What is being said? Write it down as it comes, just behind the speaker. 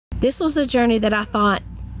This was a journey that I thought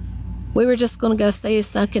we were just going to go see a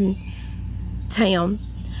sunken town.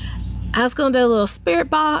 I was going to do a little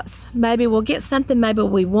spirit box. Maybe we'll get something, maybe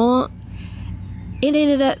we won't. It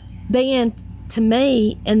ended up being, to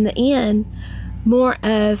me, in the end, more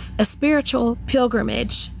of a spiritual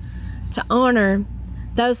pilgrimage to honor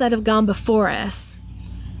those that have gone before us.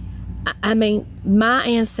 I mean, my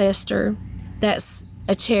ancestor, that's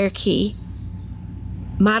a Cherokee,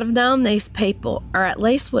 might have known these people, or at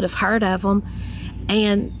least would have heard of them.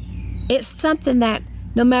 And it's something that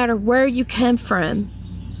no matter where you come from,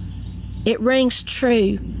 it rings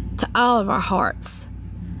true to all of our hearts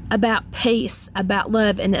about peace, about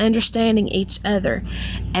love, and understanding each other,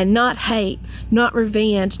 and not hate, not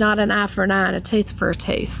revenge, not an eye for an eye and a tooth for a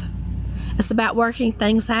tooth. It's about working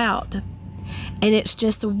things out. And it's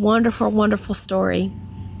just a wonderful, wonderful story.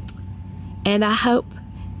 And I hope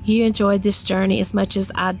you enjoyed this journey as much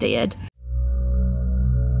as I did.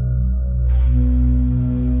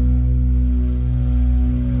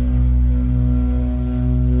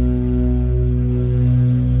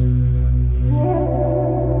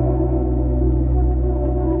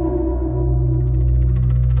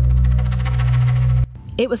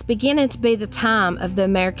 It was beginning to be the time of the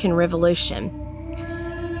American Revolution.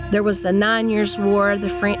 There was the 9 Years' War, the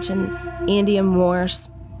French and Indian Wars.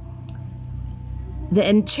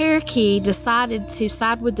 The Cherokee decided to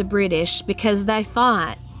side with the British because they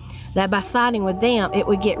thought that by siding with them, it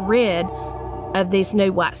would get rid of these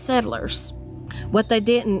new white settlers. What they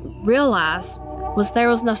didn't realize was there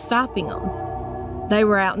was no stopping them. They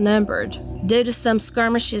were outnumbered. Due to some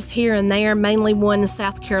skirmishes here and there, mainly one in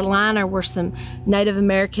South Carolina where some Native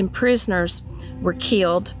American prisoners were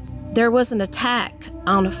killed, there was an attack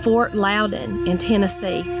on Fort Loudon in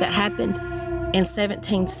Tennessee that happened in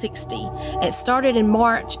 1760. It started in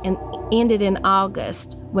March and ended in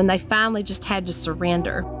August when they finally just had to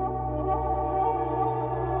surrender.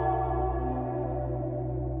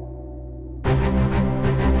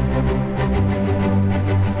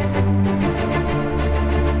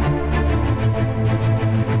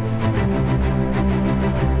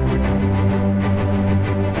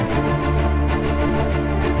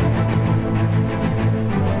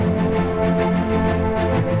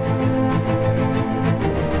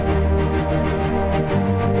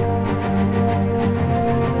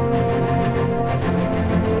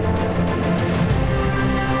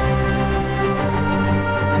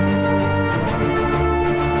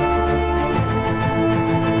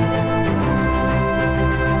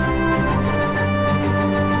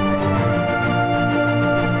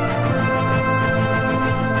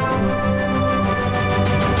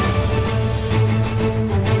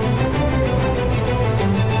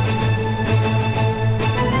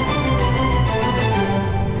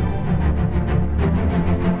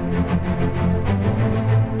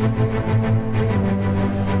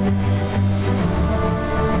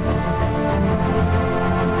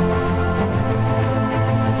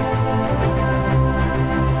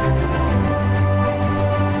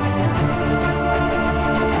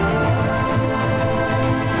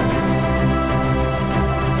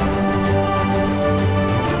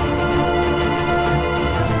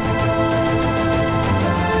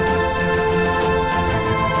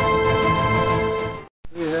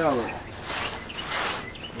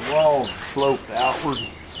 Sloped outward.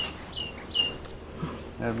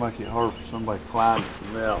 That'd make it hard for somebody climbing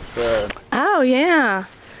from the outside. Oh, yeah.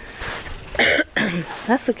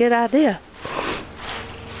 That's a good idea.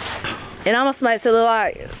 It almost makes it look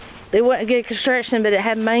like it wasn't good construction, but it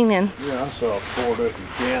had meaning. Yeah, I saw it poured up in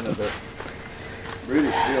Canada.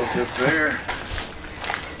 British built up there.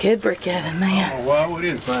 Good brick oven, man. I don't know why we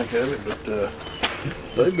didn't think of it, but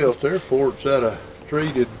they built their forts out of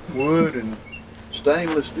treated wood and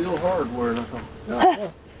stainless steel hardware. And I thought,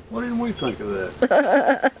 God, why didn't we think of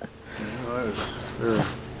that?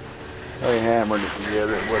 They hammered it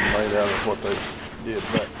together. It wasn't made out of what they did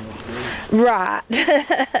back in the day. Right.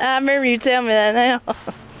 I remember you telling me that now.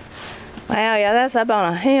 Wow, yeah, that's up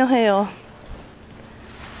on a hill.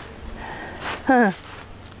 Huh.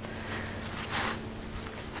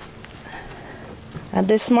 I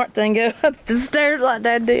do smart thing go up the stairs like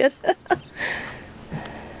Dad did.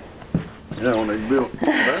 You know, when they built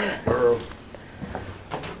Burnsboro,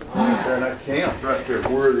 there in that camp right there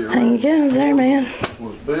where the There you go, there, man.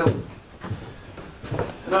 was built.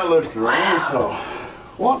 And I looked around and thought,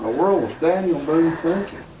 what in the world was Daniel Boone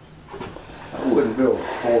thinking? I wouldn't build a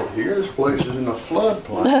fort here. This place is in a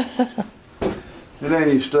floodplain. And then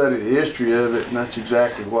you study the history of it, and that's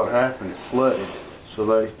exactly what happened. It flooded. So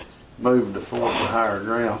they moved the fort to higher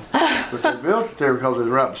ground. But they built it there because it was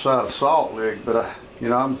right beside a salt lick. But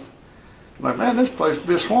Like, man, this place would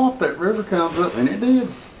be a swamp. That river comes up, and it did.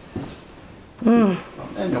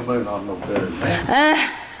 Daniel Boone on no better than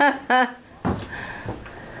that.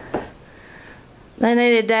 They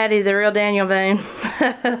needed Daddy, the real Daniel Boone.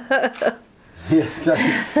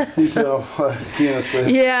 Yeah, you tell Kenneth said.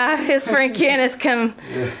 Yeah, his friend Kenneth come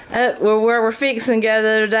up where we're fixing to go the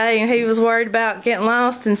other day, and he was worried about getting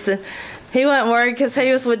lost, and said he wasn't worried because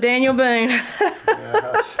he was with Daniel Boone.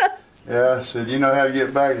 I said, you know how to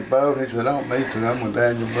get back to the boat? He said, I don't need to. I'm with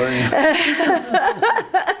Daniel Boone.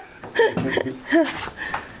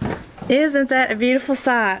 Isn't that a beautiful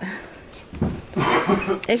sight?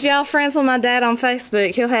 If y'all friends with my dad on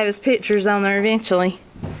Facebook, he'll have his pictures on there eventually.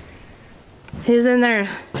 He's in there.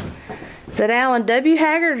 Is it Alan W.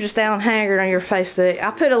 Haggard or just Alan Haggard on your Facebook?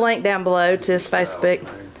 I'll put a link down below to his Facebook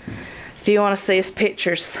if you want to see his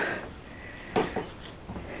pictures.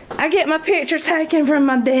 I get my picture taken from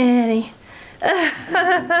my daddy.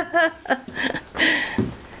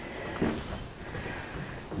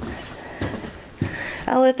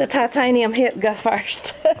 I let the titanium hip go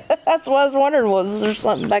first. That's what I was wondering, was there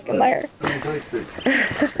something back in there?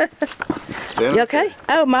 You okay?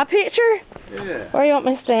 Oh, my picture? Yeah. Where you want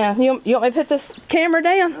me to stand? You want me to put this camera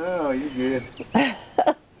down? Oh, you good.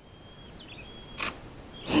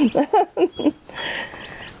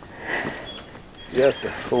 You have to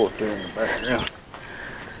fork there in the background.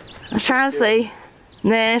 I was trying to see.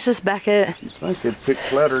 Nah, it's just back at it. I think they'd pick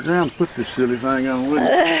flatter ground and put this silly thing on with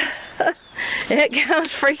it. It goes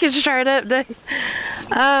freaking straight up, dude.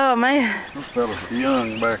 Oh, man. Those fellas were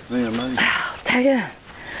young back then, man. Oh, tell you.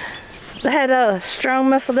 They had strong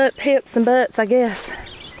muscled up hips and butts, I guess.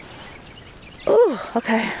 Ooh,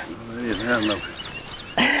 okay. They didn't have no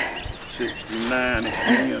 69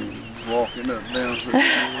 and walking up down to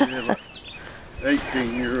the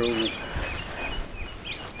 18-year-old.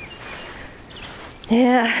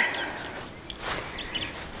 Yeah.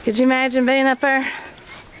 Could you imagine being up there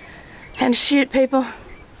and shoot people?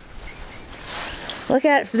 Look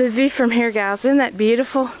at the view from here, guys. Isn't that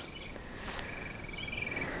beautiful?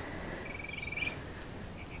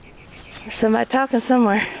 There's somebody talking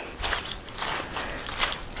somewhere.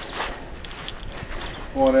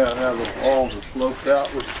 Point out how the walls are sloped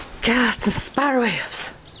outward. God, the spider webs.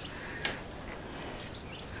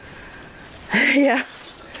 Yeah.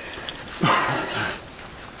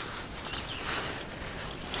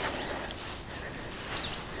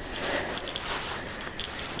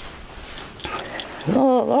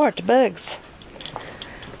 Oh Lord, the bugs.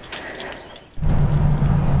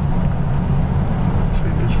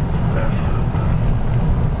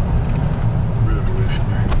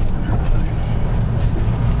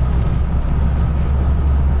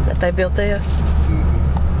 They built this.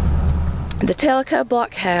 The Tellico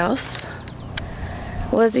Blockhouse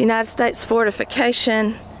was a United States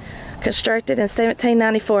fortification constructed in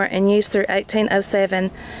 1794 and used through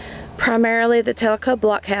 1807. Primarily, the Tellico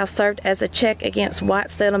Blockhouse served as a check against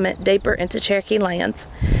white settlement deeper into Cherokee lands.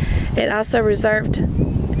 It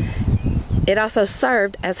also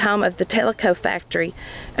served as home of the Tellico Factory,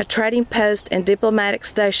 a trading post and diplomatic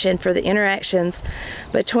station for the interactions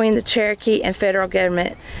between the Cherokee and federal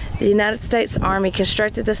government. The United States Army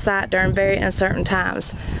constructed the site during very uncertain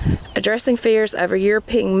times. Addressing fears over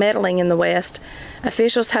European meddling in the West,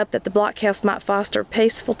 officials hoped that the blockhouse might foster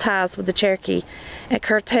peaceful ties with the Cherokee and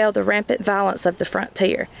curtail the rampant violence of the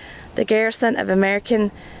frontier. The garrison of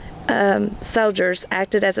American soldiers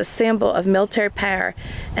acted as a symbol of military power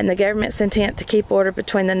and the government's intent to keep order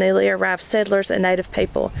between the newly arrived settlers and native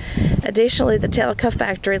people. Additionally, the Tellico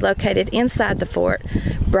factory located inside the fort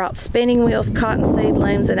brought spinning wheels, cottonseed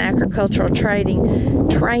looms, and agricultural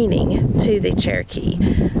training to the Cherokee.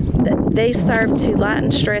 These served to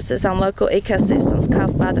lighten stresses on local ecosystems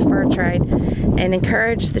caused by the fur trade and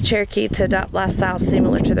encouraged the Cherokee to adopt lifestyles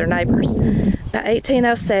similar to their neighbors. By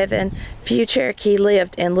 1807, few Cherokee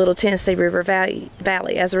lived in Little Tennessee River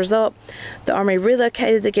Valley. As a result, the Army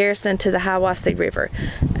relocated the garrison to the Hiwassee River.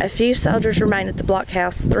 A few soldiers remained at the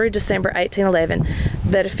blockhouse through December 1811,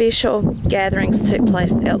 but official gatherings took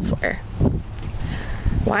place elsewhere.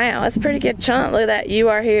 Wow, that's a pretty good chunk. Look at that. You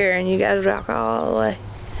are here, and you guys walk all the way.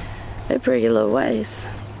 They're pretty good little ways.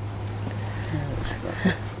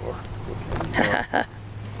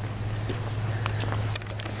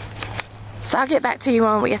 So I'll get back to you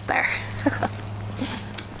when we get there.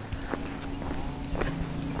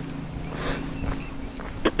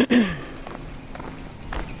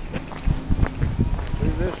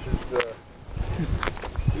 This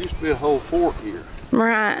is used to be a whole fort here.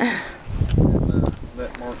 Right. And,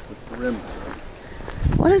 that marks the perimeter.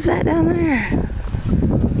 What is that down there?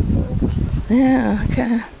 Yeah,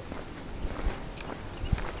 okay.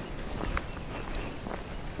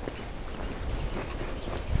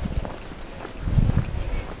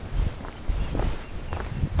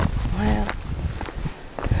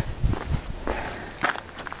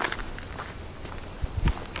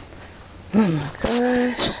 Oh my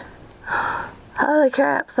gosh. Holy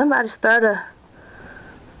crap, some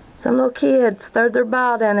little kids throwed their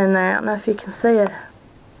ball down in there. I don't know if you can see it.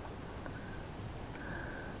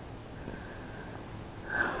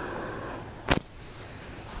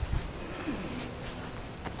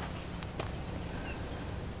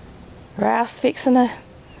 Ralph's fixing to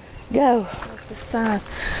go. The sign.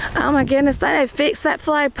 Oh my goodness, they done fixed that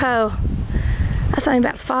flagpole. That thing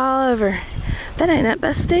about to fall over. That ain't nothing but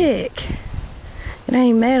a stick. It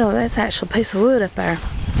ain't metal, that's an actual piece of wood up there.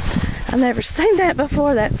 I've never seen that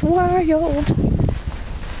before, that's wild.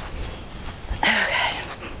 Okay.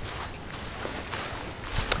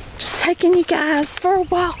 Just taking you guys for a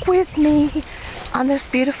walk with me on this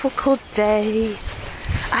beautiful, cool day.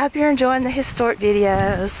 I hope you're enjoying the historic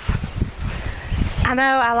videos. I know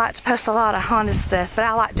I like to post a lot of haunted stuff, but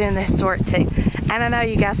I like doing the historic too. And I know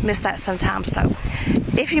you guys miss that sometimes, so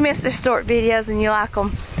if you miss the historic videos and you like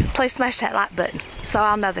them, please smash that like button so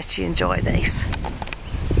I'll know that you enjoy these.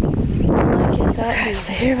 Okay,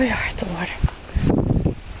 so here we are at the water.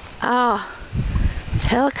 Oh,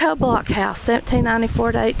 Tellico Block House,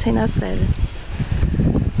 1794 to 1807.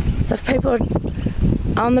 So if people are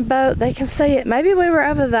on the boat, they can see it. Maybe we were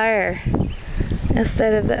over there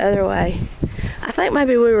instead of the other way. I think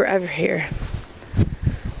maybe we were over here.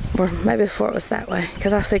 Or maybe before it was that way,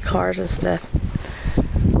 because I see cars and stuff.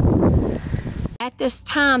 At this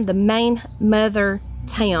time, the main mother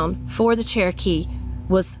town for the Cherokee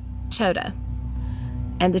was Chota.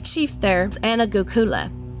 And the chief there was Anagukula.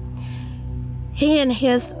 He and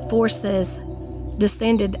his forces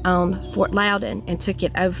descended on Fort Loudon and took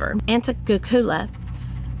it over. Anagukula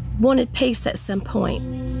wanted peace at some point.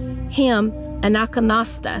 Him and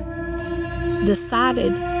Akanasta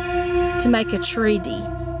decided to make a treaty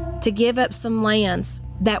to give up some lands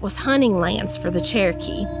that was hunting lands for the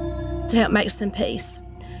Cherokee to help make some peace.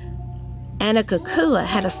 Anagukula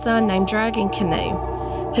had a son named Dragging Canoe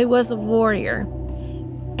who was a warrior,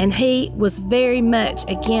 and he was very much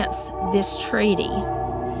against this treaty.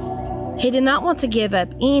 He did not want to give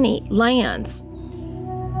up any lands.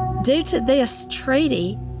 Due to this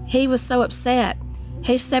treaty, he was so upset,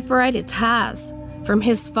 he separated ties from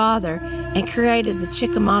his father and created the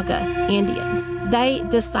Chickamauga Indians. They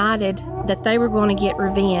decided that they were going to get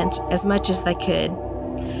revenge as much as they could.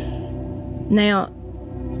 Now,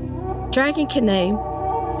 Dragging Canoe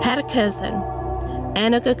had a cousin,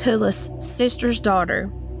 Anagukula's sister's daughter,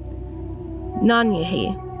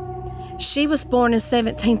 Nanyehi. She was born in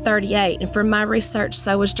 1738, and from my research,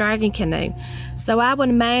 so was Dragging Canoe. So I would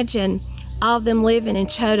imagine all of them living in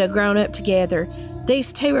Chota, growing up together.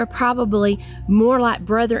 These two are probably more like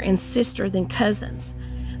brother and sister than cousins,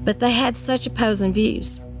 but they had such opposing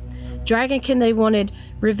views. Dragging Canoe wanted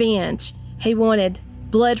revenge. He wanted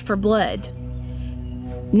blood for blood.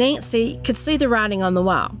 Nancy could see the writing on the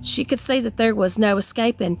wall. She could see that there was no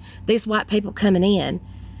escaping these white people coming in.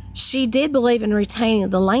 She did believe in retaining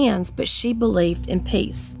the lands, but she believed in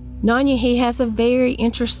peace. Nanyehi has a very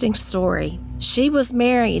interesting story. She was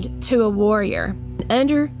married to a warrior.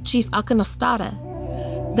 Under Chief Akanastata,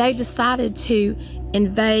 they decided to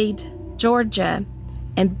invade Georgia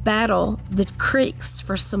and battle the Creeks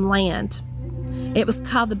for some land. It was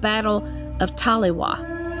called the Battle of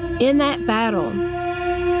Taliwa. In that battle,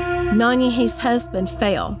 Nanyehi's husband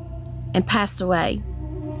fell and passed away.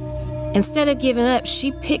 Instead of giving up,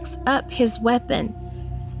 she picks up his weapon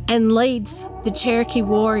and leads the Cherokee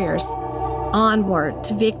warriors onward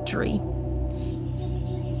to victory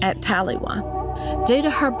at Taliwa. Due to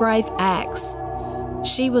her brave acts,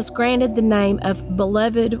 she was granted the name of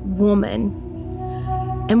Beloved Woman.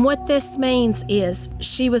 And what this means is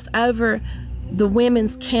she was over the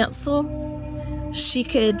women's council. She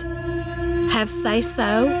could have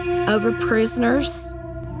say-so over prisoners.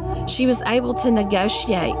 She was able to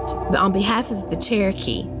negotiate on behalf of the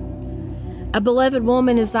Cherokee. A beloved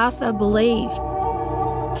woman is also believed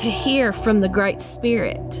to hear from the Great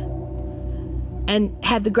Spirit and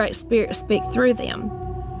have the Great Spirit speak through them,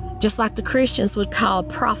 just like the Christians would call a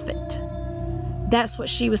prophet. That's what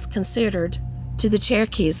she was considered to the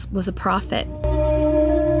Cherokees, was a prophet.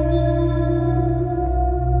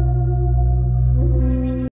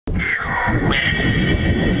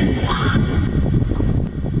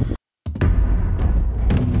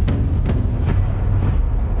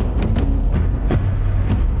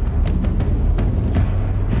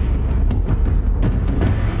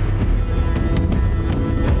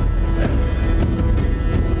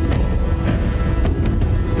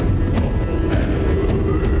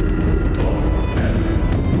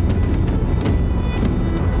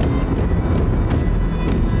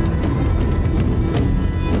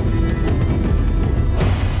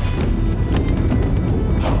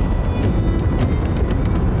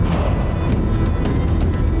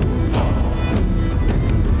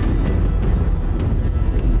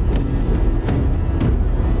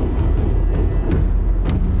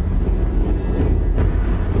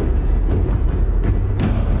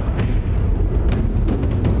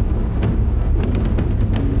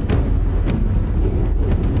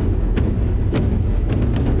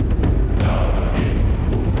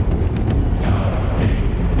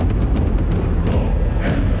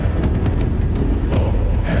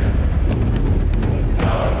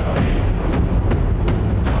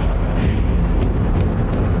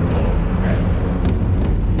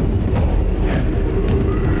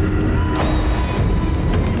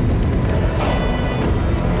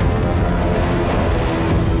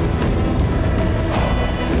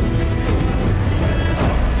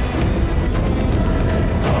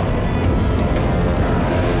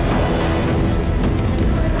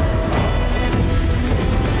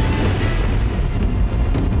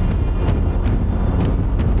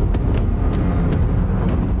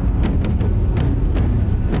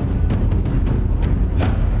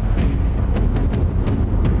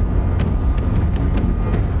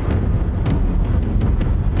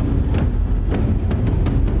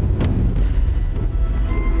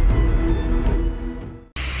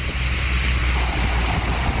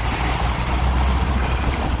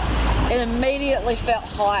 actually felt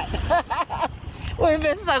hot. We've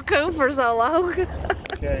been so cool for so long.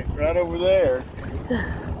 Okay, right over there,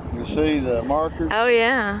 you see the markers? Oh,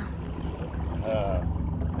 yeah.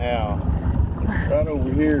 Now, right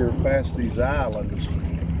over here past these islands,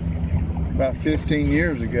 about 15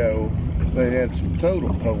 years ago, they had some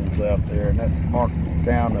totem poles out there, and that marked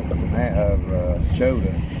the town of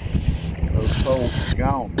Chota. Those poles are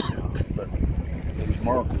gone now, but these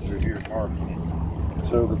markers are here marking.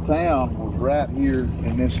 So the town was right here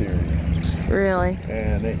in this area. Really?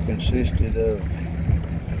 And it consisted of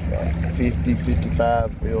 50,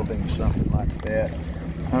 55 buildings, something like that.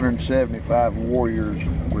 175 warriors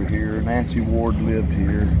were here. Nancy Ward lived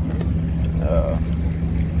here.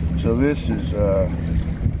 So this is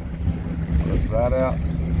right out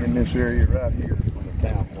in this area right here where the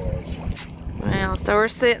town was. Wow, so we're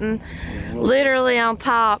sitting literally on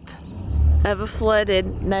top of a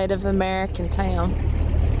flooded Native American town.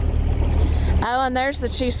 Oh, and there's the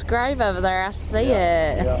chief's grave over there. I see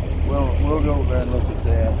it. Yeah, well, we'll go over there and look at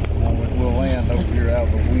that. And we'll land over here out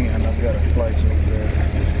of the wind. I've got a place over there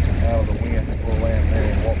out of the wind. We'll land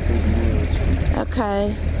there and walk through the woods.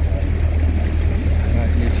 Okay.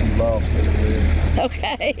 Might get you lost over there.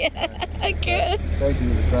 Okay. Good. Take you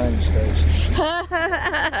to the train station.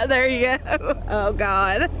 There you go. Oh,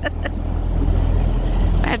 God.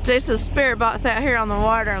 I have to do some spirit box out here on the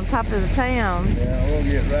water on top of the town. Yeah, we'll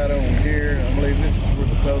get right over here. I believe this is where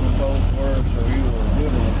the totem poles were, so you were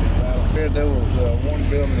literally right over here. There was one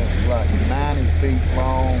building that was like 90 feet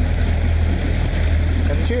long.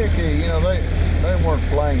 And Cherokee, you know, they weren't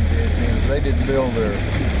plains Indians. They didn't build their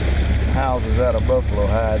houses out of buffalo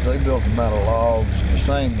hides. They built them out of logs, the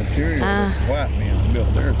same material that white men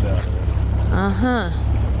built theirs out of.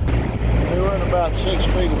 We're in about 6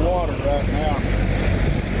 feet of water right now.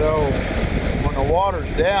 So when the water's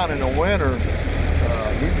down in the winter,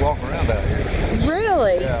 you can walk around out here.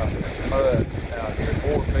 Really? Yeah, mud out here,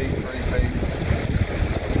 4 feet, 3 feet.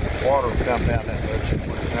 Water will come down that much.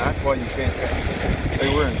 Now, that's why you can't. They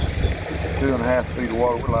were in 2.5 feet of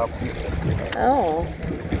water. We're liable to get that. Oh.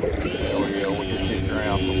 Yeah, we just get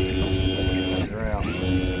drowned.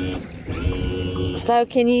 So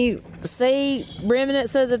can you see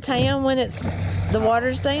remnants of the town when the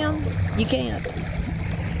water's down? You can't.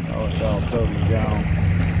 Oh, it's all totally gone.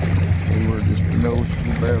 We were just,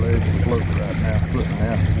 we're barely able to float right now, 1.5 foot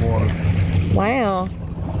of water. Wow.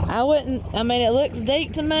 I mean, it looks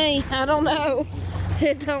deep to me. I don't know.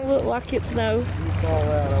 It don't look like it's no. You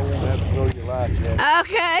fall out, I won't have to throw your life jacket.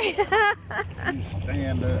 Okay. You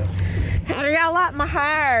stand up. How do y'all like my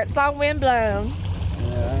hair? It's all windblown.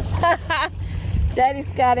 Yeah. Daddy's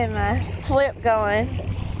got him a flip going.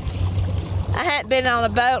 I hadn't been on a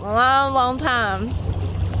boat in a long, long time.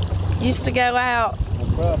 Used to go out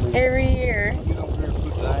every year. Get over here and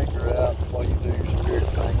put the anchor out while you do your spirit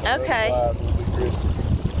thing. Okay. Otherwise we'll be drifting.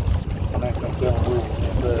 And that's going to tell me where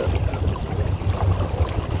we're stuck.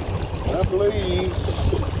 I believe,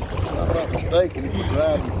 if I'm not mistaken, it was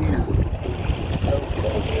right here.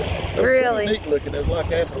 Really? Neat looking. It was like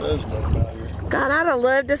half a dozen of them out here. God, I'd have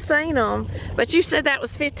loved to seen them. But you said that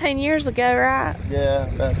was 15 years ago, right? Yeah,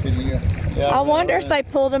 about 50 years. Yeah, I wonder if they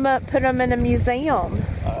pulled them up, put them in a museum.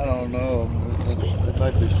 I don't know. It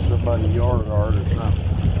might be somebody's yard art or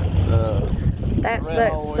something. That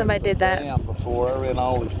sucks. Somebody did that. Before I ran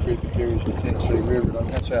all these tributaries of the Tennessee River.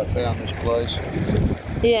 That's how I found this place.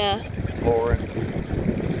 Yeah. Exploring.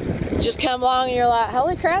 Just come along and you're like,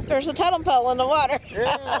 holy crap, there's a totem pole in the water.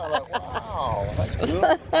 Yeah, like, wow, that's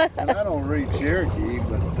good. And I don't read Cherokee,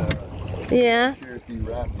 but yeah. Cherokee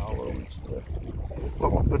writing all over and stuff.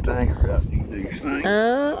 Well, I'm going to put the anchor out and do these things.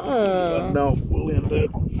 Oh. No, we'll end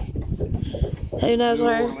up Who knows New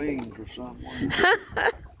where? Orleans or somewhere.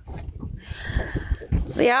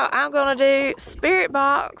 So y'all, I'm going to do spirit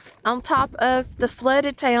box on top of the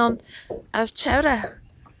flooded town of Chota.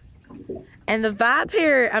 And the vibe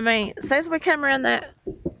here, I mean, as soon as we come around that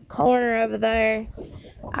corner over there,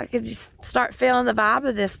 I could just start feeling the vibe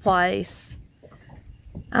of this place.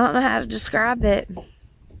 I don't know how to describe it.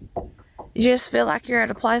 You just feel like you're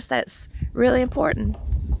at a place that's really important.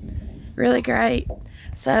 Really great.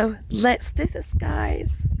 So let's do this,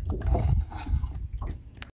 guys.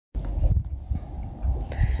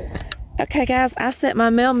 Okay, guys, I set my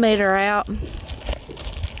millimeter out.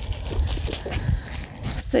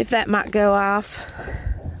 See if that might go off.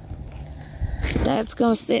 Dad's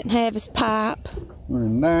gonna sit and have his pipe. We're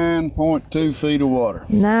in 9.2 feet of water.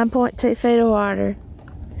 9.2 feet of water.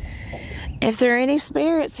 If there are any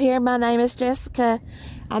spirits here, my name is Jessica.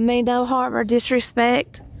 I mean no harm or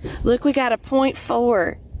disrespect. Look, we got a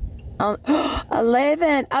 0.4 on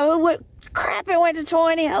 11. Oh, what? Crap, it went to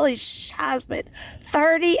 20. Holy shazbit.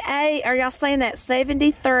 38. Are y'all saying that?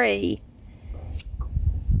 73.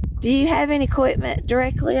 Do you have any equipment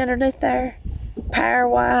directly underneath there?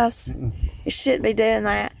 Power-wise? You shouldn't be doing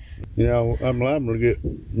that. You know, I'm liable to get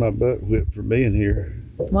my butt whipped for being here.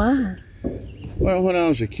 Why? Well, when I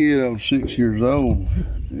was a kid, I was 6 years old,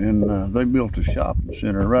 and they built a shopping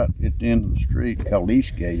center right at the end of the street called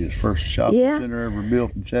Eastgate. It's the first shopping center ever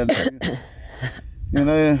built in Chattanooga. And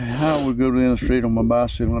I would go down the street on my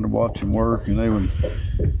bicycle and I'd watch them work, and they would,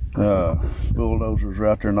 bulldozers were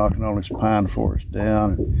out there knocking all this pine forest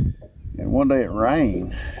down. And one day it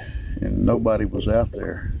rained, and nobody was out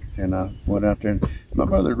there. And I went out there, and my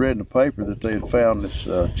mother had read in the paper that they had found this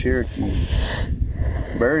Cherokee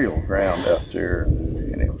burial ground out there,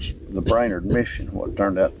 and it was the Brainerd Mission, what it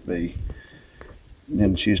turned out to be.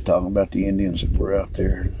 And she was talking about the Indians that were out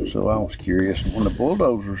there. So I was curious. And when the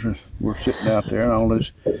bulldozers were sitting out there and all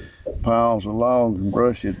these piles of logs and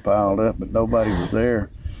brush had piled up, but nobody was there.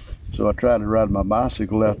 So I tried to ride my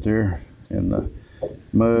bicycle out there, and the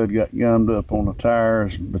mud got gummed up on the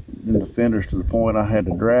tires and the fenders to the point I had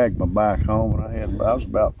to drag my bike home. And I was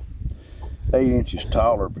about 8 inches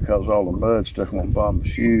taller because all the mud stuck on the bottom of my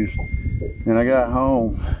shoes. And I got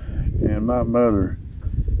home, and my mother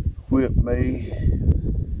whipped me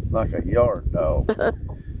like a yard dog.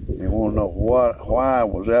 They want to know why I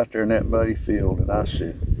was out there in that muddy field, and I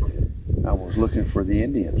said I was looking for the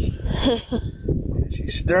Indians. And she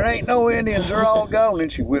said, "There ain't no Indians, they're all gone."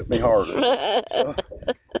 And she whipped me harder. So,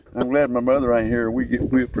 I'm glad my mother ain't here. We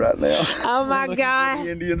get whipped right now. Oh my God.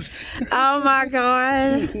 Indians. Oh my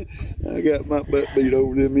God. I got my butt beat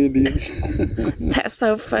over them Indians. That's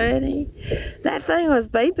so funny. That thing was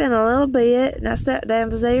beeping a little bit, and I stepped down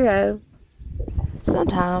to 0.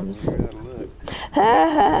 Sometimes.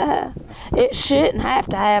 It shouldn't have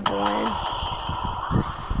to have one.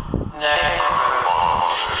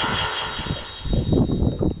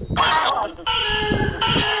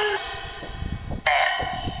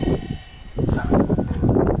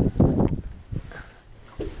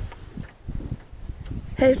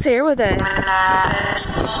 Who's here with us?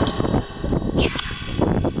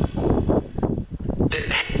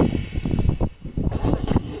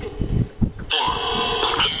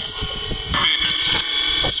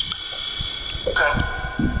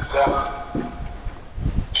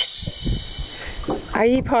 Are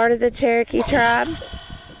you part of the Cherokee tribe?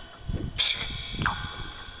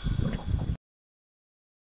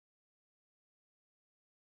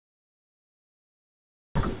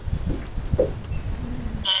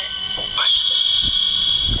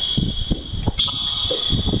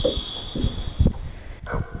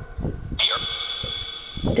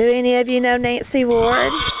 Do any of you know Nancy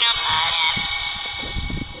Ward?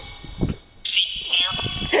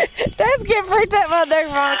 That's getting freaked out by Dave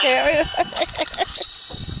Monica.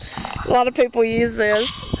 A lot of people use this.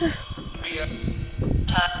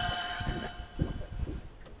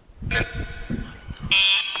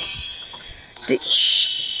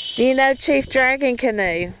 Do you know Chief Dragging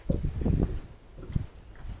Canoe?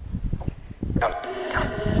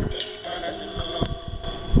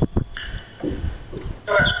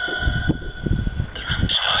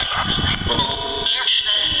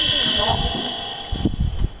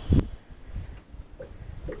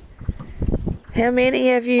 How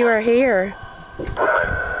many of you are here?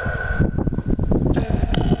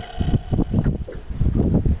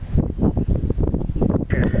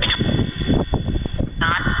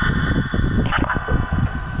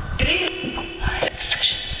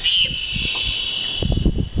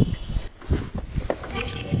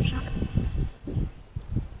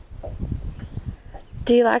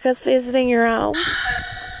 Do you like us visiting your home?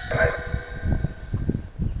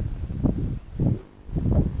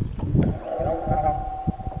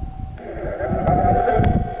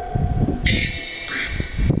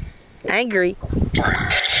 Angry.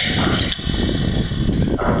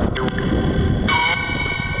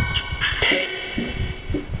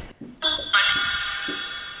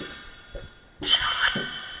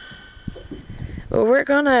 Well, we're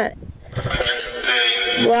gonna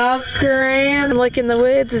walk around and look in the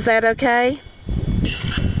woods. Is that okay?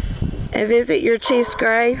 And visit your chief's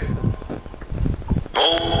grave.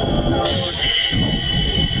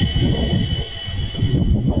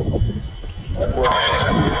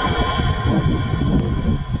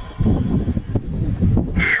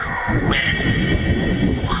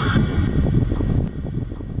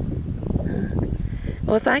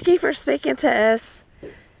 Well, thank you for speaking to us,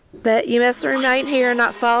 but you must remain here and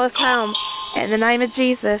not follow us home. In the name of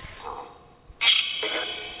Jesus.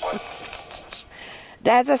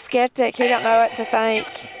 Dad's a skeptic. He don't know what to think.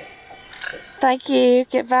 Thank you.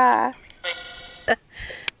 Goodbye.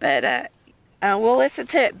 But we'll listen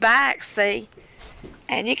to it back, see.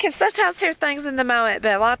 And you can sometimes hear things in the moment,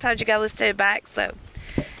 but a lot of times you gotta listen to it back. So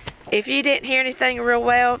if you didn't hear anything real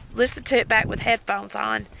well, listen to it back with headphones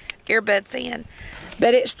on, earbuds in.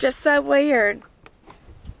 But it's just so weird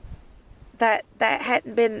that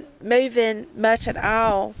hadn't been moving much at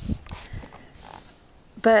all.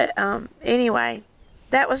 But anyway,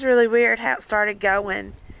 that was really weird how it started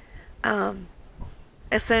going.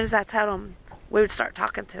 As soon as I told them we would start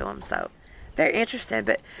talking to them, so they're interested.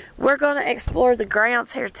 But we're going to explore the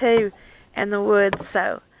grounds here too and the woods,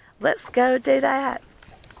 so let's go do that.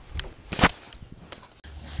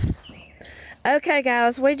 Okay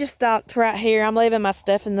guys, we just stopped right here. I'm leaving my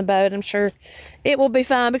stuff in the boat. I'm sure it will be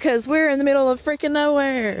fine because we're in the middle of freaking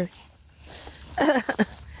nowhere.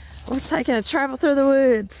 We're taking a travel through the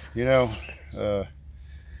woods. You know, I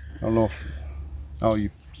don't know if all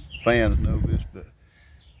you fans know this, but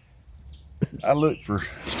I look for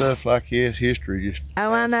stuff like this. History just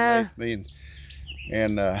I know. Me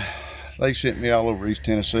and they sent me all over East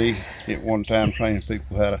Tennessee at one time training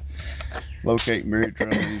people how to locate buried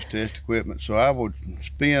drum and use test equipment. So I would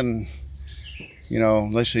spend, you know,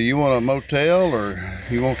 they say, you want a motel or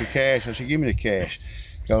you want the cash? I said, give me the cash.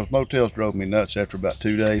 Because motels drove me nuts after about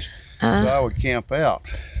 2 days. So I would camp out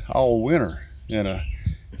all winter in a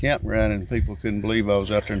campground, and people couldn't believe I was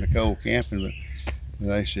out there in the cold camping. But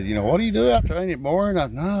they said, you know, what do you do out there? Ain't it boring? I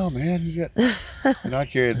said, no, man, you got, and I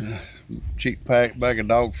carried a cheap bag of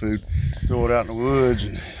dog food, throw it out in the woods,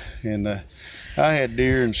 and I had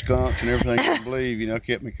deer and skunks and everything you can believe, you know,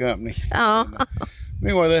 kept me company. Oh.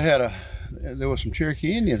 Anyway, there was some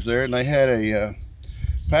Cherokee Indians there, and they had a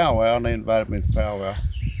powwow, and they invited me to the powwow.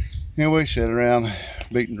 And we sat around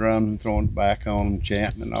beating drums and throwing tobacco on them,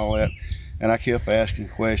 chanting and all that. And I kept asking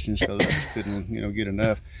questions because I just couldn't, you know, get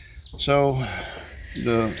enough. So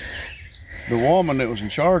the woman that was in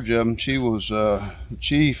charge of them, she was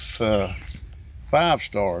chief 5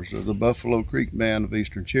 stars of the Buffalo Creek Band of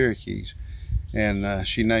Eastern Cherokees. And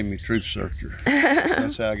she named me Truth Searcher.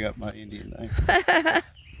 That's how I got my Indian name.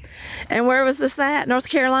 And where was this at? North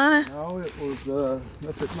Carolina? No, it was up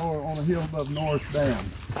at on a hill above Norris Dam.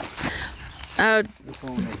 Oh. It's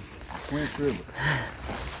on the Flint River.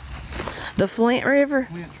 The Flint River?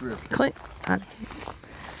 Flint River. I don't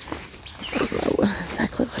know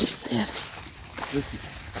exactly what he said.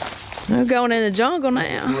 We're going in the jungle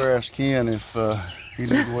now. We're asking Ken if he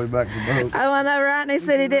knew the way back to the boat. Oh, I know, right? And he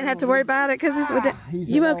said he didn't have to worry about it because he's with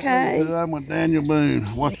you okay? I'm with Daniel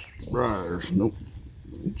Boone. What's briars? Nope.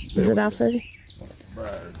 Is it all food?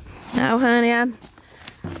 Briars. No, honey,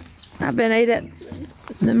 I've been eating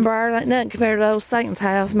them briars like nothing compared to old Satan's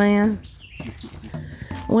house, man.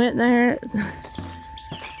 Went there.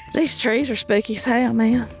 These trees are spooky as hell,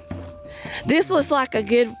 man. This looks like a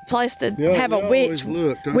good place to have a witch's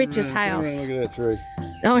house. Look at that tree.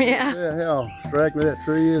 Oh, yeah. Yeah, how straggly that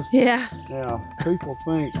tree is. Yeah. Now, people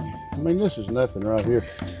think, I mean, this is nothing right here.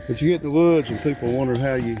 But you get in the woods and people wonder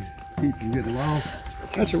how you keep from getting lost.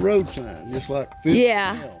 That's a road sign, just like 50.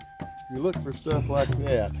 Yeah. You look for stuff like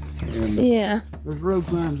that. And yeah. There's road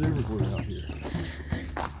signs everywhere out here.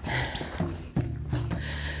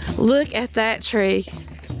 Look at that tree.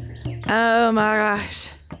 Oh my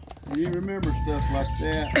gosh. You remember stuff like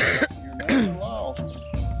that, you're never lost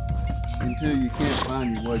until you can't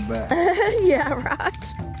find your way back. Yeah,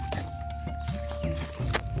 right.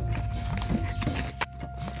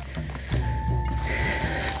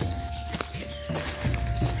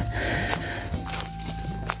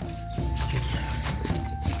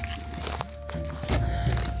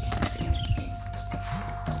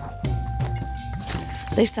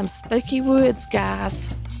 There's some spooky woods, guys.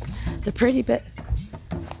 They're pretty, but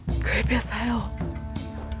creepy as hell.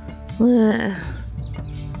 Ugh.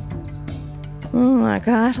 Oh my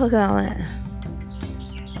gosh, look at all that.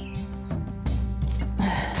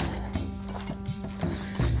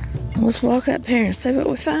 Let's walk up here and see what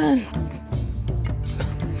we find.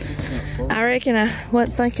 I reckon I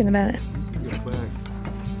wasn't thinking about it.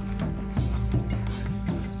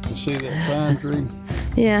 You see that pine tree?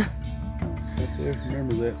 Yeah. Right there,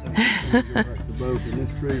 remember that? Like the boat in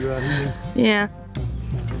this tree right here. Yeah.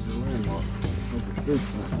 There's a landmark. There's a spook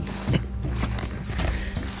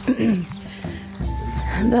sign.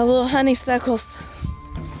 The little honeysuckles.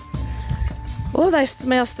 Oh, they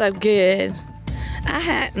smell so good. I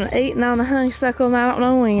hadn't eaten on a honeysuckle and I don't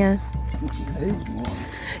know when.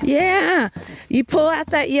 Yeah. You pull out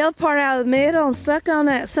that yellow part out of the middle and suck on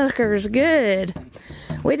that sucker. It's good.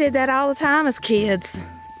 We did that all the time as kids.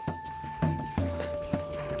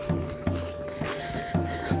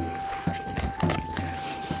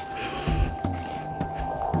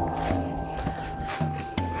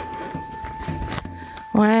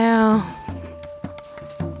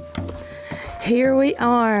 Here we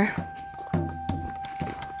are.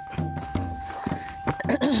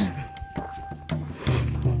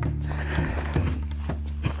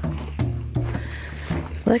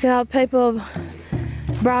 Look at all the people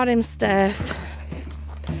brought him stuff.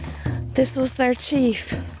 This was their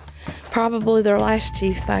chief. Probably their last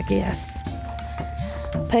chief, I guess.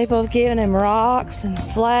 People have given him rocks and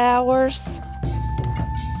flowers.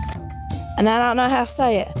 And I don't know how to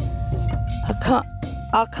say it.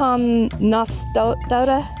 Alconostota?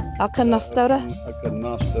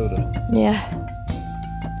 Yeah.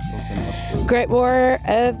 Great War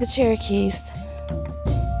of the Cherokees.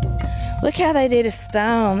 Look how they did a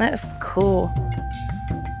stone. That's cool.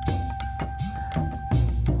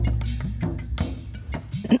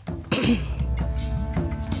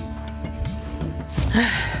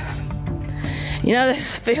 You know,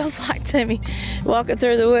 this feels like to me walking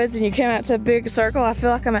through the woods and you come out to a big circle. I feel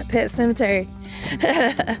like I'm at Pet Cemetery.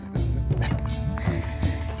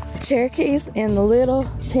 Cherokees in the Little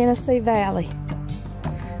Tennessee Valley.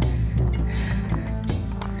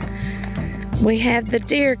 We have the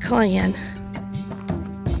Deer Clan,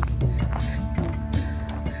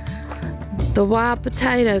 the Wild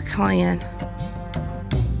Potato Clan,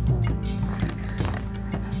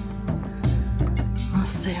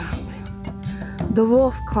 let's see, the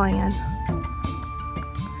Wolf Clan,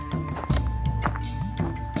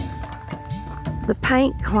 the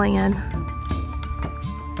Paint Clan,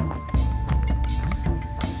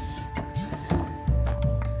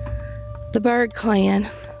 the Bird Clan,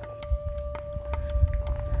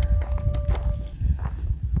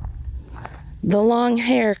 the Long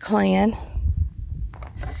Hair Clan,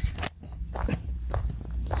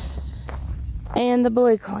 and the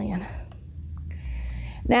Blue Clan.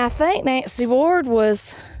 Now I think Nancy Ward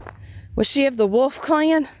was she of the Wolf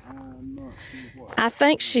Clan? I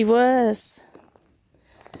think she was.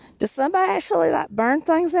 Does somebody actually like burn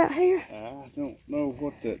things out here? I don't know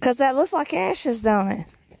what that... Because that looks like ashes, don't it?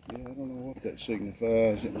 Yeah, I don't know what that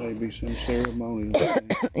signifies. It may be some ceremonial thing.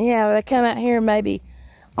 Yeah, they come out here and maybe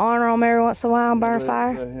honor them every once in a while and burn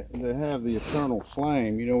fire. They have the eternal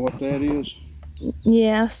flame. You know what that is?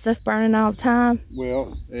 Yeah, stuff burning all the time.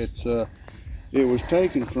 Well, it was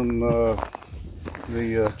taken from the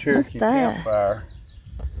Cherokee campfire,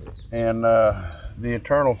 and the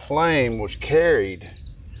eternal flame was carried.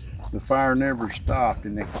 The fire never stopped,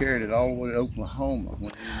 and they carried it all the way to Oklahoma when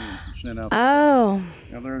the Indians were sent out. Oh.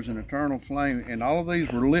 Now there's an eternal flame, and all of these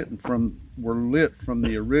were lit from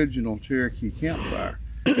the original Cherokee campfire,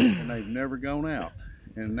 and they've never gone out.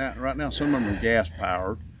 And that right now, some of them are gas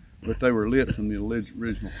powered, but they were lit from the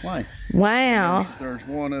original flame. Wow. There's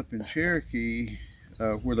one up in Cherokee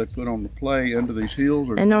where they put on the play under these hills.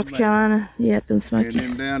 In North Carolina, yep, in Smokies. And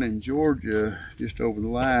then down in Georgia, just over the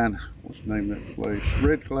line, what's the name of that place?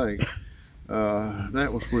 Red Clay. That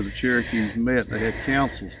was where the Cherokees met. They had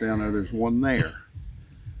councils down there. There's one there.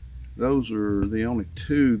 Those are the only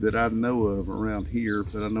two that I know of around here,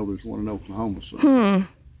 but I know there's one in Oklahoma somewhere.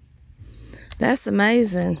 That's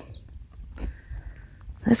amazing.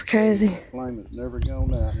 That's crazy. A flame that's never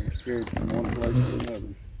gone out and it's carried from one place to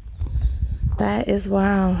another. That is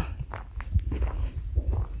wild.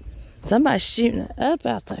 Somebody's shooting it up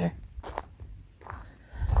out there.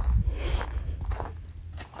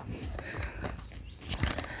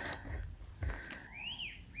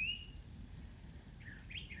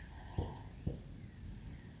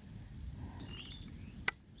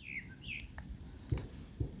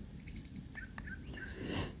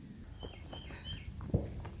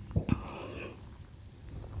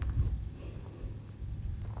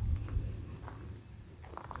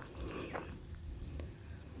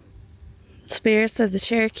 Spirits of the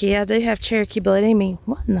Cherokee. I do have Cherokee blood in me.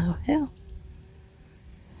 What in the hell?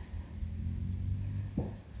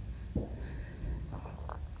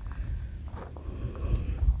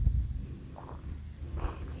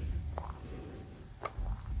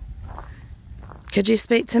 Could you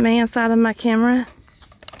speak to me inside of my camera?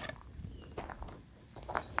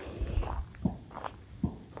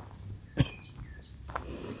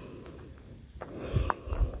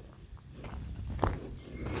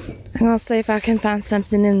 I'm gonna see if I can find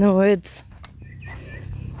something in the woods.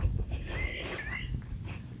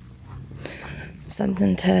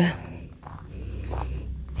 Something to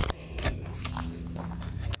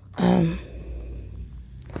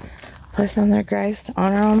place on their graves to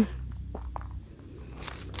honor them.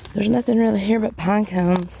 There's nothing really here but pine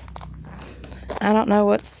cones. I don't know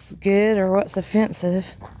what's good or what's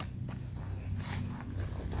offensive.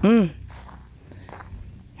 Here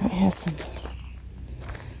we have some.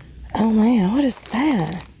 Oh man, what is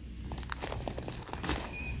that?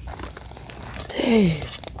 Dude.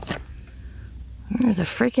 There's a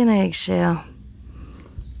freaking eggshell.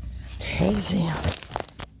 Crazy.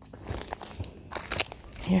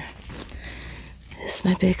 Here. This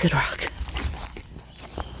might be a good rock.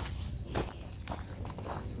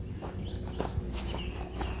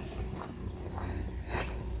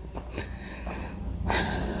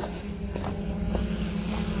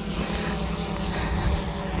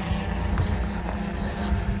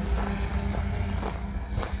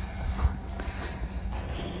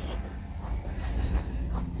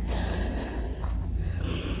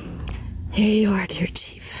 Here you are, dear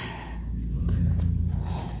chief.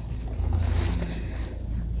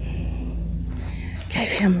 Gave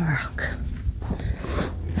him a rock.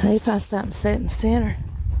 I need to find something set in the center.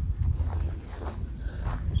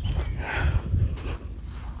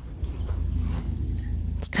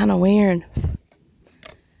 It's kind of weird.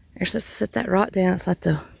 You're supposed to set that rock down. It's like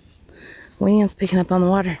the wind's picking up on the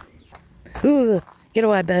water. Ooh, get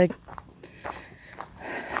away, bug.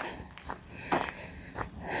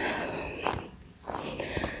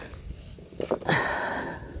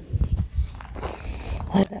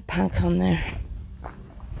 Let that pine cone there.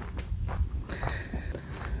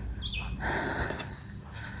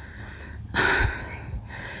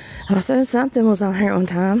 I was saying something was on here at one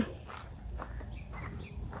time.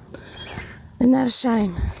 Isn't that a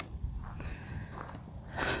shame?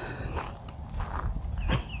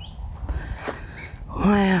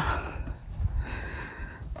 Wow.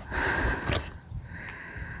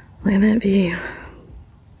 Look at that view.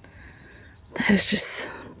 That is just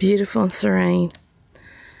beautiful and serene.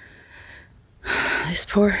 These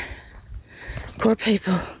poor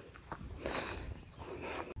people.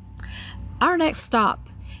 Our next stop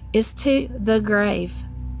is to the grave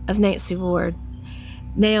of Nancy Ward.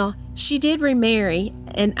 Now, she did remarry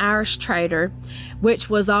an Irish trader, which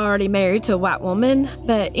was already married to a white woman,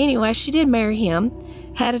 but anyway, she did marry him,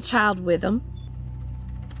 had a child with him.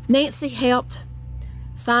 Nancy helped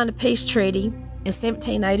sign a peace treaty in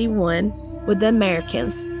 1781 with the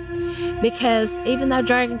Americans, because even though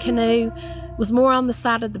Dragging Canoe was more on the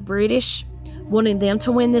side of the British, wanting them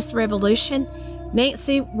to win this revolution,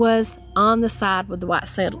 Nancy was on the side with the white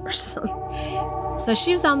settlers. So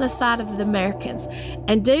she was on the side of the Americans.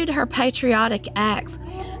 And due to her patriotic acts,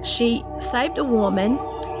 she saved a woman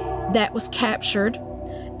that was captured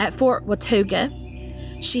at Fort Watauga.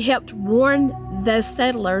 She helped warn those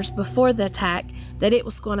settlers before the attack that it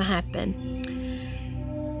was going to happen.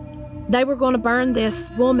 They were going to burn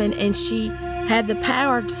this woman, and she had the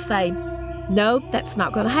power to say, no, that's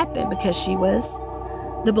not going to happen, because she was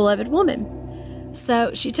the beloved woman.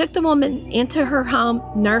 So she took the woman into her home,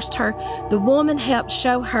 nursed her. The woman helped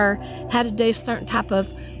show her how to do certain type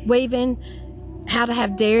of weaving, how to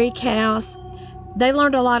have dairy cows. They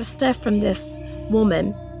learned a lot of stuff from this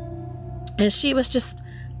woman. And she was just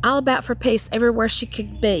all about for peace everywhere she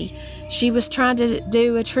could be. She was trying to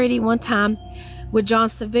do a treaty one time with John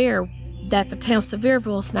Sevier, that the town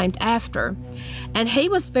Sevierville is named after. And he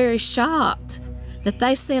was very shocked that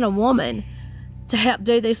they sent a woman to help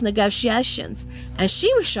do these negotiations. And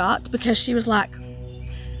she was shocked because she was like,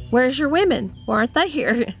 where's your women? Why aren't they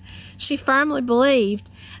here? She firmly believed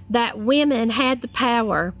that women had the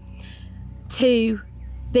power to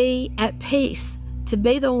be at peace, to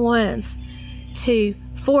be the ones to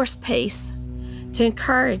force peace, to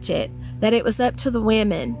encourage it, that it was up to the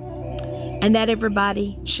women and that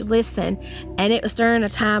everybody should listen. And it was during a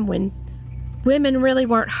time when women really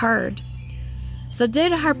weren't heard. So due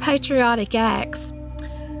to her patriotic acts,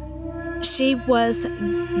 she was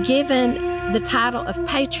given the title of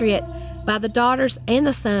Patriot by the daughters and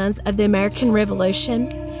the sons of the American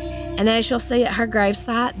Revolution. And as you'll see at her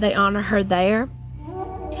gravesite, they honor her there.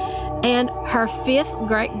 And her fifth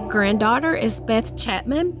great-granddaughter is Beth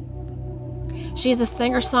Chapman. She's a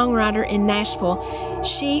singer-songwriter in Nashville.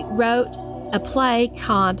 She wrote a play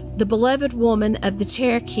called The Beloved Woman of the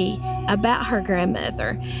Cherokee about her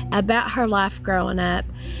grandmother, about her life growing up.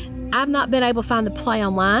 I've not been able to find the play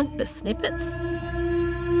online, but snippets.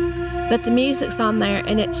 But the music's on there,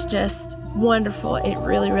 and it's just wonderful. It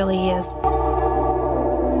really, really is.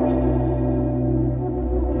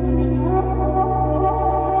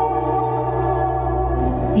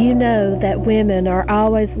 You know that women are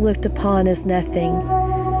always looked upon as nothing,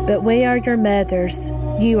 but we are your mothers.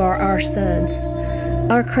 You are our sons.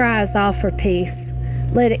 Our cry is all for peace.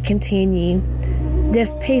 Let it continue.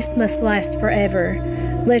 This peace must last forever.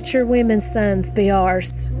 Let your women's sons be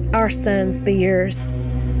ours. Our sons be yours.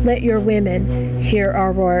 Let your women hear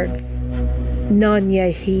our words.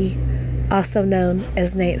 Nanyehi, also known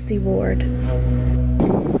as Nancy Ward.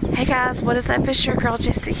 Hey guys, what is up? It's your girl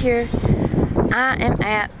Jessie here. I am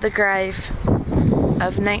at the grave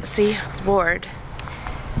of Nancy Ward.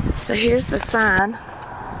 So here's the sign.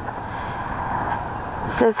 It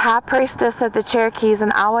says, High Priestess of the Cherokees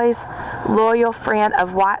and always loyal friend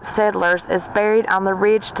of white settlers is buried on the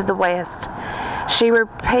ridge to the west. She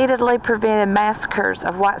repeatedly prevented massacres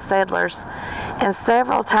of white settlers and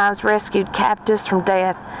several times rescued captives from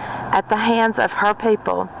death at the hands of her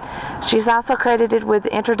people. She's also credited with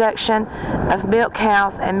the introduction of milk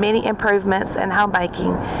cows and many improvements in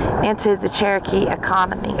homemaking into the Cherokee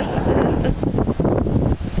economy.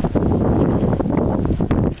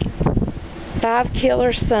 Five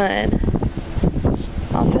Killer Son.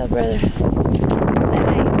 Oh, Phil, brother.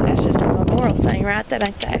 That's just a memorial thing, right? That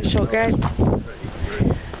ain't the actual grave.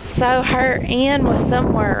 So her Ann was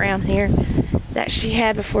somewhere around here that she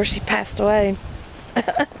had before she passed away.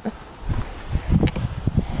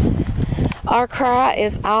 Our cry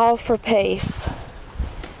is all for peace.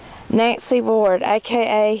 Nancy Ward,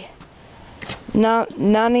 aka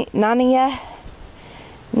Nanyehi,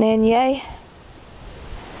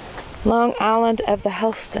 Long Island of the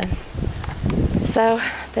Holston. So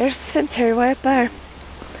there's the cemetery way up there.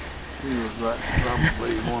 She was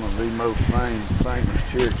probably one of the most famous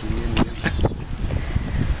Cherokee Indians.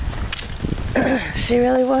 She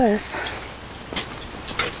really was.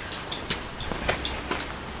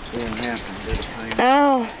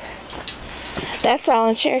 Oh, that's all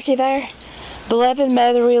in Cherokee there. Beloved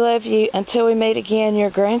mother, we love you until we meet again, your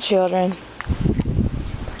grandchildren.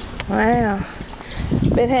 Wow.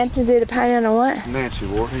 Ben Hampton did a painting on what? Nancy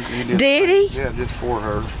Ward. He did he? Yeah, just for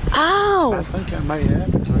her. Oh. I think that may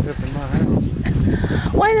happen right up in my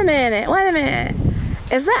house. Wait a minute.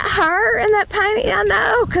 Is that her in that painting? I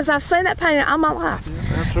know, because I've seen that painting all my life.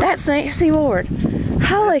 Yeah, that's Nancy Ward.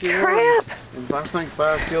 Holy Nancy crap. Ward. I think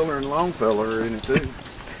Five Killer and Longfellow are in it too.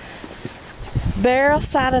 Burial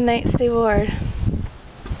site of Nancy Ward.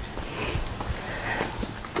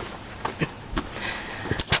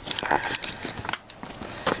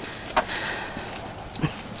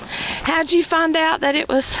 How'd you find out that it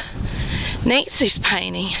was Nancy's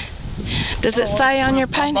painting? Does it say on your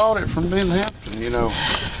painting? I bought it from Ben Hampton, you know.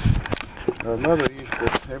 Her mother used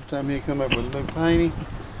to, every time he'd come up with a new painting,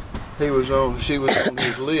 she was on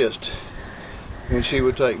his list. And she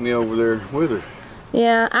would take me over there with her.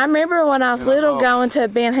 Yeah, I remember when I was little going to a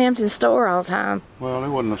Ben Hampton store all the time. Well, we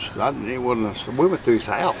went to his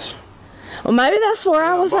house. Well, maybe that's where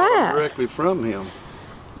I was at. Directly from him.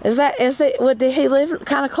 Did he live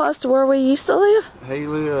kind of close to where we used to live? He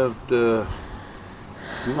lived, I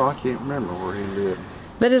can't remember where he lived.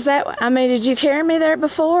 But did you carry me there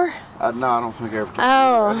before? No, I don't think I ever.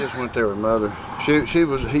 Oh. I just went there with Mother. She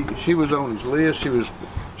was on his list.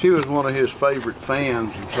 She was one of his favorite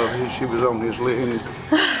fans, and so she was on his list.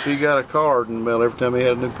 She got a card in the mail every time he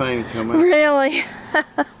had a new painting come out. Really?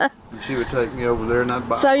 She would take me over there and I'd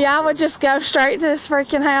buy. So y'all would just go straight to this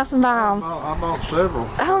freaking house and buy them? I bought several.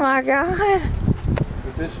 Oh my God.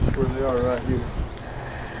 But this is where they are right here.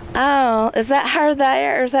 Oh, is that her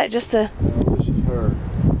there, or is that just a... No, this is her.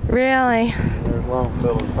 Really? And there's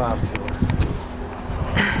Longfellow and Five Killer.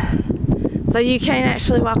 So you can't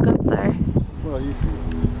actually walk up there? Well, you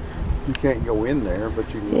can't go in there,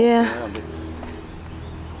 but you can walk around it.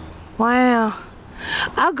 Wow.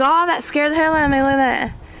 Oh God, that scared the hell out of me. Look at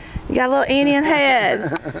that. You got a little Indian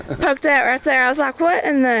head poked out right there. I was like, what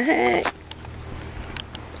in the heck?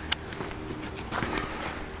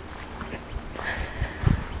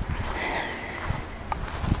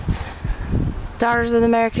 Daughters of the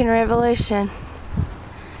American Revolution.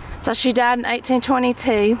 So she died in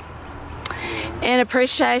 1822 in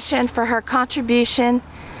appreciation for her contribution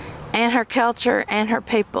and her culture and her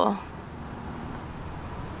people.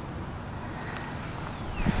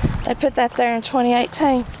 They put that there in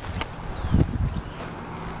 2018.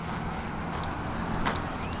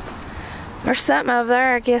 There's something over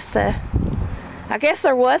there, I guess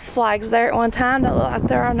there was flags there at one time that look like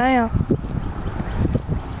there are now.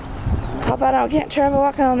 Hope I don't get in trouble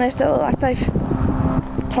walking on this. They look like they've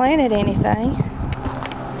planted anything.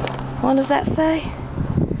 What does that say?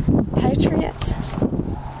 Patriot.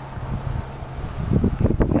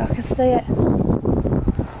 Y'all can see it.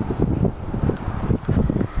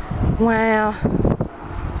 Wow.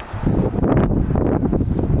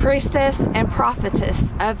 Priestess and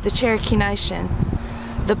prophetess of the Cherokee Nation,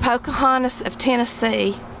 the Pocahontas of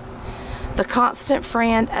Tennessee, the constant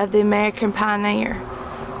friend of the American pioneer,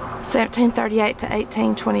 1738 to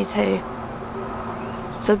 1822.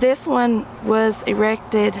 So this one was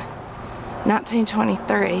erected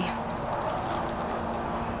 1923.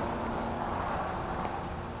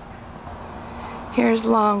 Here's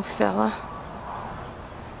Longfellow.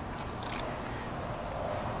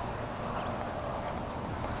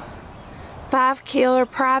 5-killer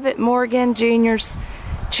Private Morgan Jr.'s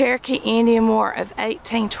Cherokee Indian War of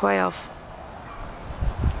 1812.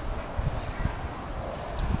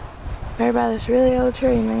 Right by this really old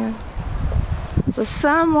tree, man. So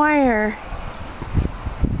somewhere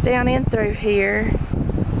down in through here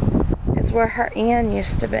is where her inn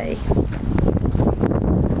used to be.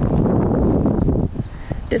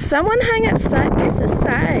 Did someone hang up sage? This is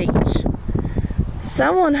sage.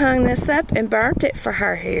 Someone hung this up and burnt it for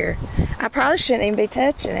her here. I probably shouldn't even be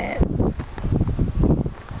touching it.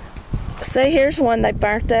 See, here's one they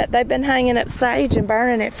burnt up. They've been hanging up sage and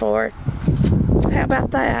burning it for her. How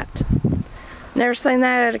about that? Never seen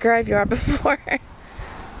that at a graveyard before.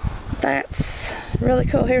 That's really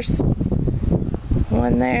cool. Here's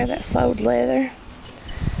one there that sold leather.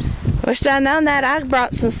 Wished I'd known that. I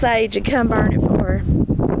brought some sage and come burn it for her.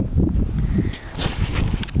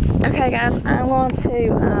 Okay, guys, I'm going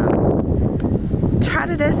to try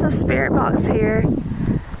to do some spirit box here.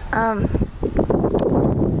 I'm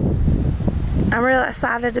really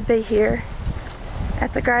excited to be here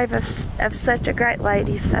at the grave of such a great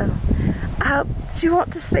lady. So I hope that you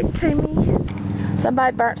want to speak to me.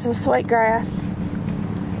 Somebody burnt some sweet grass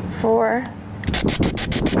for.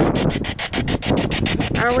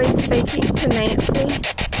 Are we speaking to Nancy?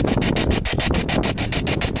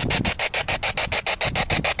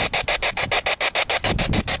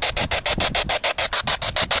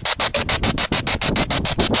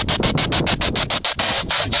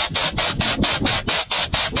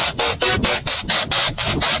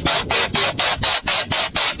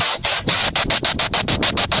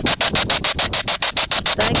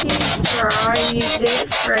 Thank you for all you do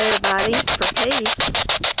for everybody, for peace.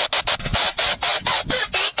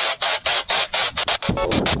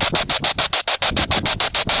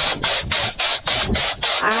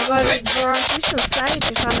 I would have brought you some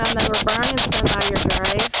sage if I known they were burning some by your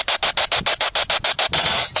grave.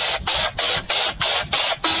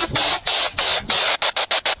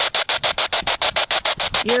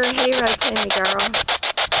 You're a hero to me, girl.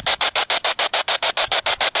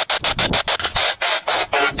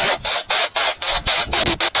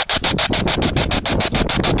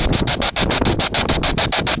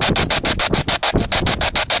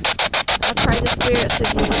 I pray the spirits of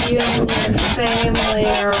you and your family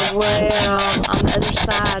are well on the other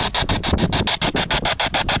side.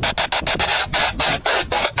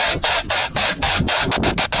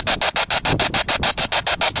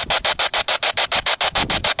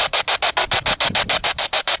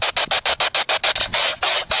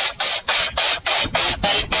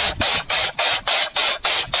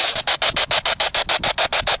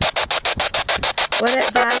 What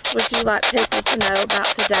advice would you like people to know about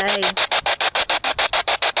today?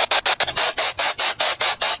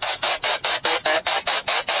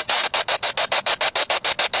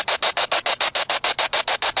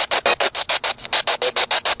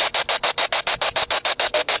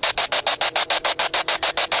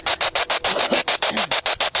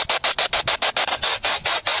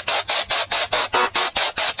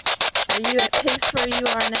 Are you at peace where you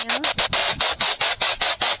are now?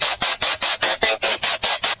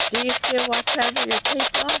 Do you still watch over your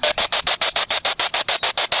people?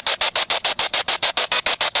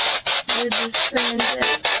 Your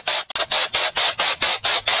descendants?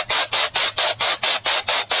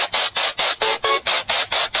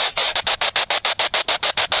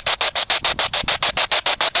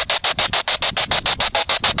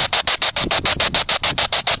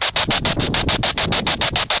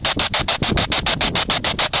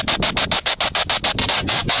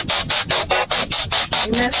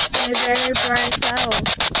 You must be a very brave soul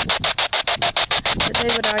to do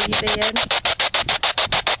what all you did.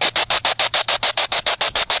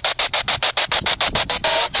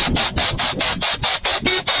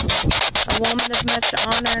 A woman of much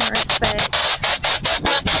honor and respect.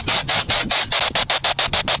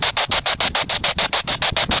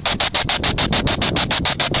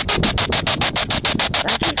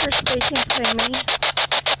 Thank you for speaking to me.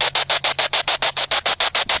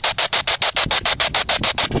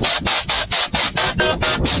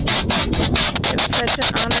 It was such an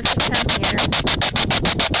honor to come here.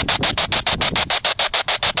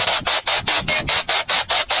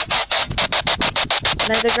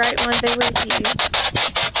 May the Great One be with you.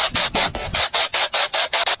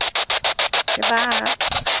 Goodbye.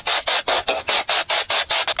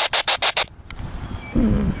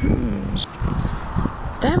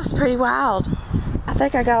 That was pretty wild. I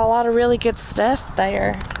think I got a lot of really good stuff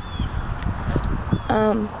there.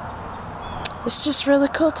 It's just really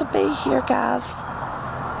cool to be here, guys.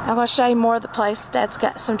 I'm going to show you more of the place. Dad's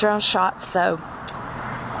got some drone shots, so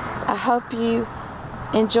I hope you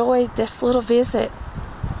enjoyed this little visit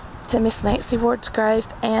to Miss Nancy Ward's grave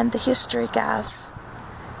and the history, guys.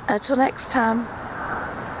 Until next time,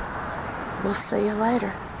 we'll see you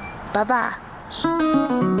later. Bye-bye.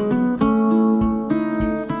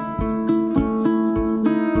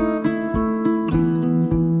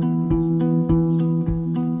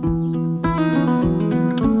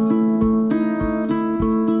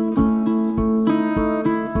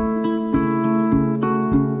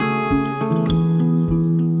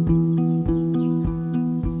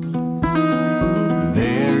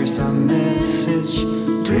 There's a message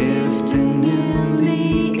drifting in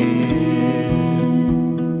the air.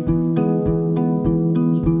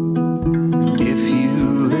 If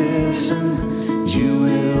you listen, you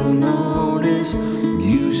will notice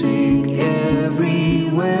music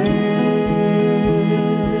everywhere.